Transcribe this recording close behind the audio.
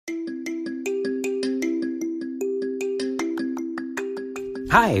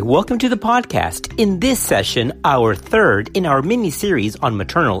Hi, welcome to the podcast. In this session, our third in our mini-series on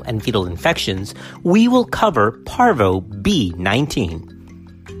maternal and fetal infections, we will cover Parvo B19.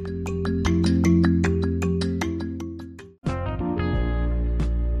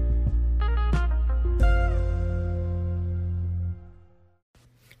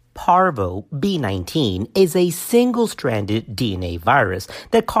 Parvo B19 is a single-stranded DNA virus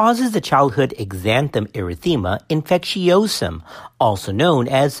that causes the childhood exanthem erythema infectiosum, also known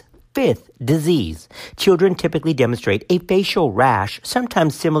as fifth disease. Children typically demonstrate a facial rash,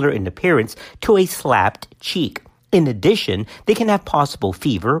 sometimes similar in appearance to a slapped cheek. In addition, they can have possible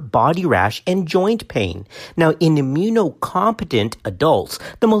fever, body rash, and joint pain. Now, in immunocompetent adults,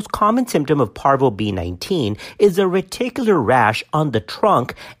 the most common symptom of Parvo B19 is a reticular rash on the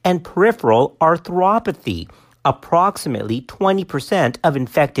trunk and peripheral arthropathy. Approximately 20% of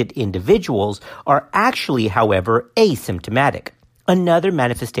infected individuals are actually, however, asymptomatic. Another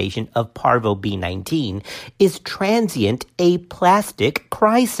manifestation of Parvo B19 is transient aplastic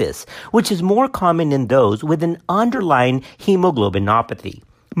crisis, which is more common in those with an underlying hemoglobinopathy.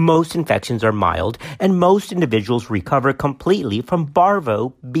 Most infections are mild, and most individuals recover completely from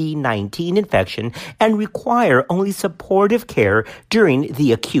Parvo B19 infection and require only supportive care during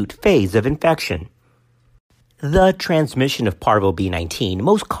the acute phase of infection. The transmission of Parvo B19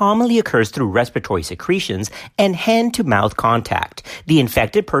 most commonly occurs through respiratory secretions and hand-to-mouth contact. The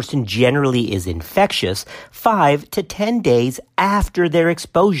infected person generally is infectious 5 to 10 days after their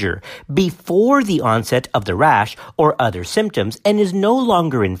exposure, before the onset of the rash or other symptoms, and is no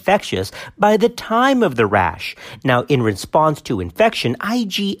longer infectious by the time of the rash. Now, in response to infection,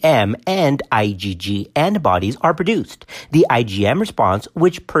 IgM and IgG antibodies are produced. The IgM response,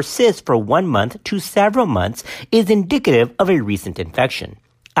 which persists for 1 month to several months, is indicative of a recent infection.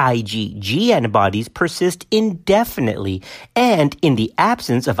 IgG antibodies persist indefinitely and, in the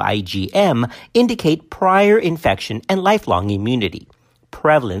absence of IgM, indicate prior infection and lifelong immunity.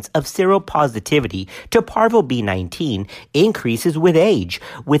 Prevalence of seropositivity to Parvo B19 increases with age,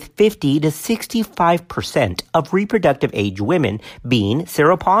 with 50 to 65% of reproductive age women being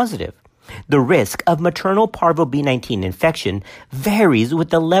seropositive. The risk of maternal Parvo B19 infection varies with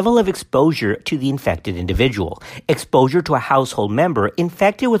the level of exposure to the infected individual. Exposure to a household member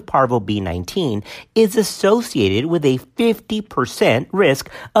infected with Parvo B19 is associated with a 50% risk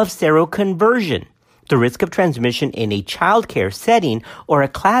of seroconversion. The risk of transmission in a childcare setting or a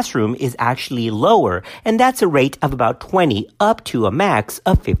classroom is actually lower, and that's a rate of about 20 up to a max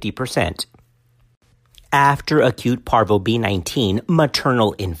of 50%. After acute Parvo B19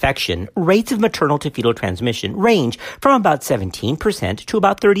 maternal infection, rates of maternal to fetal transmission range from about 17% to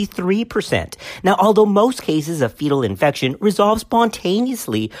about 33%. Now, although most cases of fetal infection resolve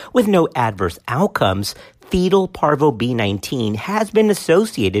spontaneously with no adverse outcomes, fetal Parvo B19 has been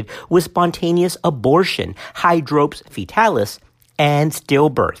associated with spontaneous abortion, hydrops fetalis, and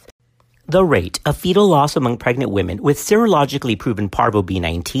stillbirth. The rate of fetal loss among pregnant women with serologically proven Parvo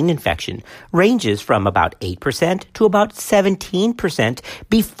B19 infection ranges from about 8% to about 17%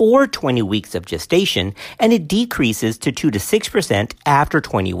 before 20 weeks of gestation, and it decreases to 2 to 6% after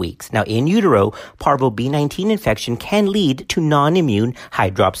 20 weeks. Now, in utero, Parvo B19 infection can lead to non-immune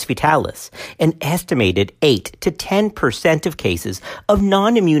hydrops fetalis. An estimated 8 to 10% of cases of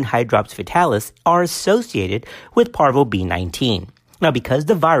non-immune hydrops fetalis are associated with Parvo B19. Now, because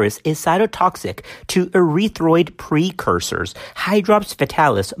the virus is cytotoxic to erythroid precursors, hydrops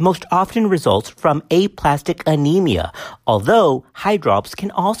fetalis most often results from aplastic anemia, although hydrops can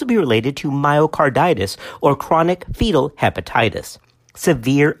also be related to myocarditis or chronic fetal hepatitis.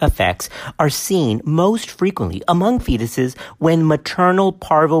 Severe effects are seen most frequently among fetuses when maternal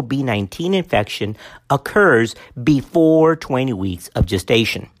Parvo B19 infection occurs before 20 weeks of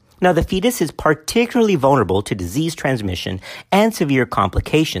gestation. Now, the fetus is particularly vulnerable to disease transmission and severe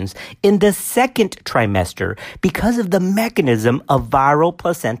complications in the second trimester because of the mechanism of viral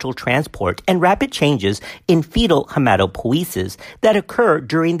placental transport and rapid changes in fetal hematopoiesis that occur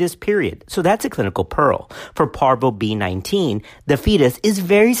during this period. So that's a clinical pearl. For Parvo B19, the fetus is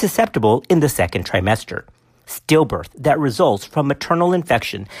very susceptible in the second trimester. Stillbirth that results from maternal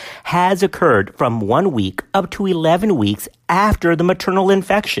infection has occurred from 1 week up to 11 weeks after the maternal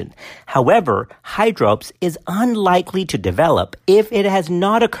infection. However, hydrops is unlikely to develop if it has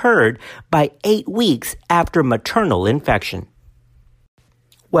not occurred by 8 weeks after maternal infection.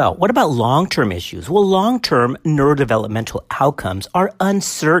 Well, what about long-term issues? Well, long-term neurodevelopmental outcomes are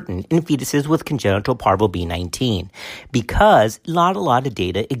uncertain in fetuses with congenital parvo B19 because not a lot of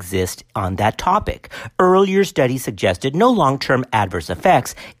data exists on that topic. Earlier studies suggested no long-term adverse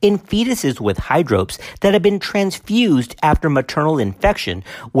effects in fetuses with hydropes that have been transfused after maternal infection,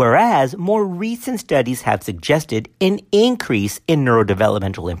 whereas more recent studies have suggested an increase in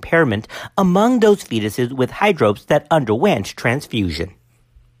neurodevelopmental impairment among those fetuses with hydropes that underwent transfusion.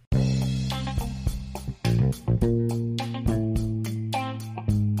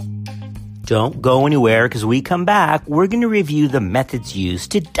 Don't go anywhere because we come back, we're going to review the methods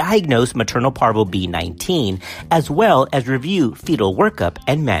used to diagnose maternal parvo B19 as well as review fetal workup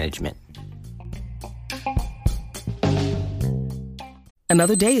and management.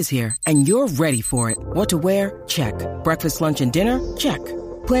 Another day is here and you're ready for it. What to wear? Check. Breakfast, lunch, and dinner? Check.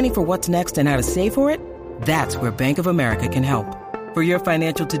 Planning for what's next and how to save for it? That's where Bank of America can help. For your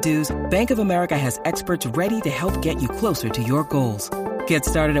financial to-dos, Bank of America has experts ready to help get you closer to your goals. Get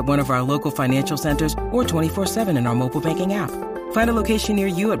started at one of our local financial centers or 24/7 in our mobile banking app. Find a location near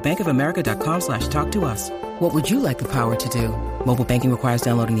you at bankofamerica.com/talktous. What would you like the power to do? Mobile banking requires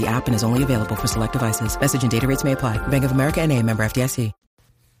downloading the app and is only available for select devices. Message and data rates may apply. Bank of America N.A., member FDIC.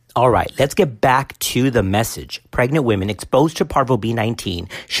 All right, let's get back to the message. Pregnant women exposed to parvo B19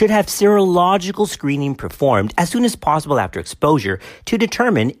 should have serological screening performed as soon as possible after exposure to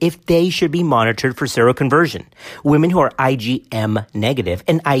determine if they should be monitored for seroconversion. Women who are IgM negative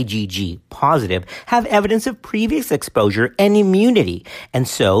and IgG positive have evidence of previous exposure and immunity, and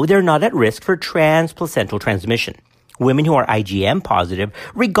so they're not at risk for transplacental transmission. Women who are IgM positive,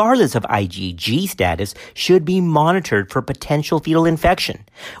 regardless of IgG status, should be monitored for potential fetal infection.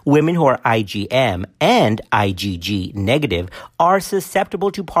 Women who are IgM and IgG negative are susceptible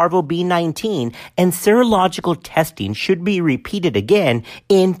to parvo B19, and serological testing should be repeated again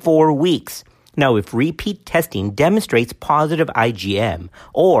in 4 weeks. Now, if repeat testing demonstrates positive IgM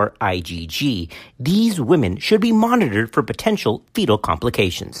or IgG, these women should be monitored for potential fetal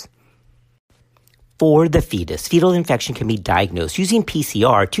complications. For the fetus, fetal infection can be diagnosed using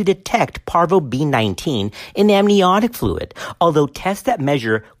PCR to detect parvo B19 in amniotic fluid. Although tests that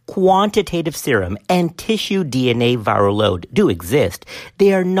measure quantitative serum and tissue DNA viral load do exist,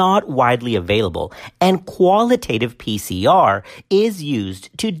 they are not widely available, and qualitative PCR is used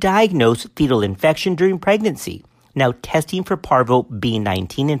to diagnose fetal infection during pregnancy. Now, testing for parvo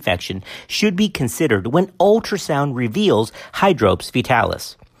B19 infection should be considered when ultrasound reveals hydropes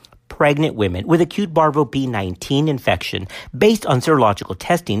fetalis. Pregnant women with acute parvo B19 infection based on serological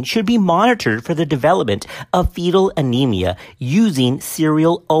testing should be monitored for the development of fetal anemia using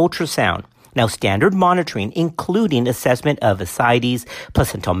serial ultrasound. Now, standard monitoring, including assessment of ascites,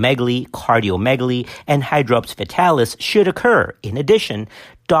 placentalomegaly, cardiomegaly, and hydropes fetalis, should occur. In addition,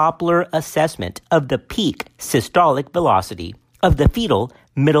 Doppler assessment of the peak systolic velocity of the fetal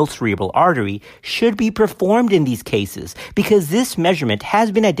middle cerebral artery should be performed in these cases because this measurement has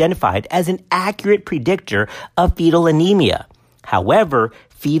been identified as an accurate predictor of fetal anemia. However,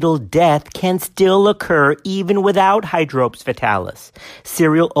 fetal death can still occur even without hydropes fetalis.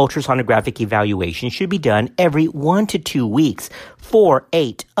 Serial ultrasonographic evaluation should be done every 1 to 2 weeks for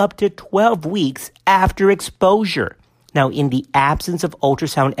 8 up to 12 weeks after exposure. Now, in the absence of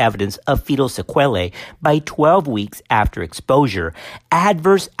ultrasound evidence of fetal sequelae by 12 weeks after exposure,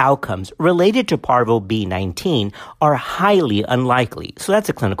 adverse outcomes related to parvo B19 are highly unlikely. So that's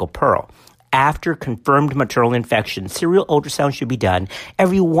a clinical pearl. After confirmed maternal infection, serial ultrasound should be done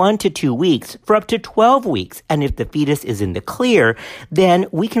every 1 to 2 weeks for up to 12 weeks. And if the fetus is in the clear, then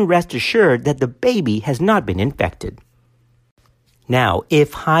we can rest assured that the baby has not been infected. Now,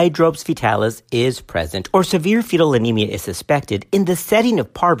 if hydropes fetalis is present or severe fetal anemia is suspected in the setting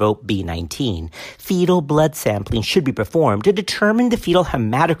of parvo B19, fetal blood sampling should be performed to determine the fetal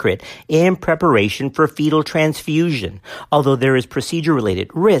hematocrit in preparation for fetal transfusion. Although there is procedure-related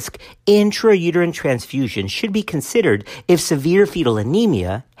risk, intrauterine transfusion should be considered if severe fetal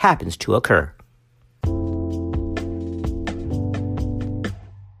anemia happens to occur.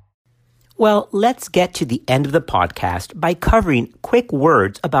 Well, let's get to the end of the podcast by covering quick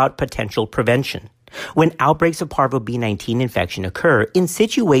words about potential prevention. When outbreaks of parvo B19 infection occur in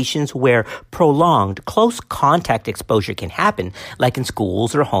situations where prolonged close contact exposure can happen, like in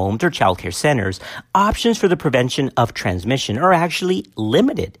schools or homes or childcare centers, options for the prevention of transmission are actually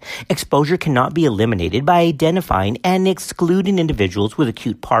limited. Exposure cannot be eliminated by identifying and excluding individuals with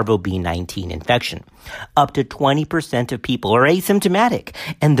acute parvo B19 infection. Up to 20% of people are asymptomatic,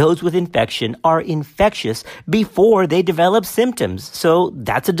 and those with infection are infectious before they develop symptoms, so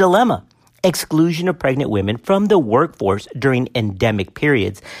that's a dilemma. exclusion of pregnant women from the workforce during endemic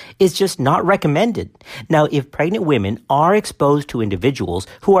periods is just not recommended. Now, if pregnant women are exposed to individuals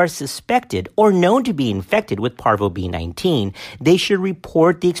who are suspected or known to be infected with parvo B19, they should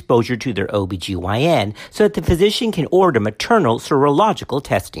report the exposure to their OBGYN so that the physician can order maternal serological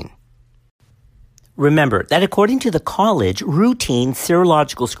testing. Remember that according to the college, routine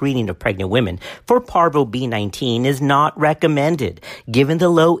serological screening of pregnant women for parvo B19 is not recommended, given the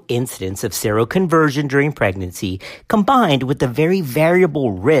low incidence of seroconversion during pregnancy, combined with the very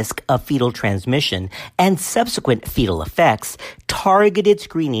variable risk of fetal transmission and subsequent fetal effects. Targeted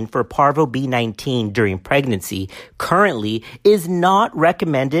screening for parvo B19 during pregnancy currently is not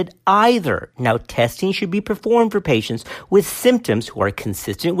recommended either. Now, testing should be performed for patients with symptoms who are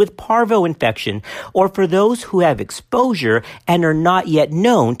consistent with parvo infection or for those who have exposure and are not yet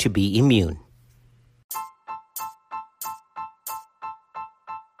known to be immune.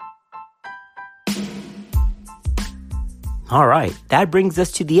 All right, that brings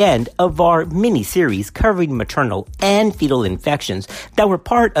us to the end of our mini-series covering maternal and fetal infections that were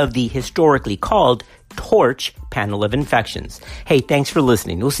part of the historically called TORCH panel of infections. Hey, thanks for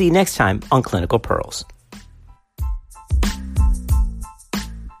listening. We'll see you next time on Clinical Pearls.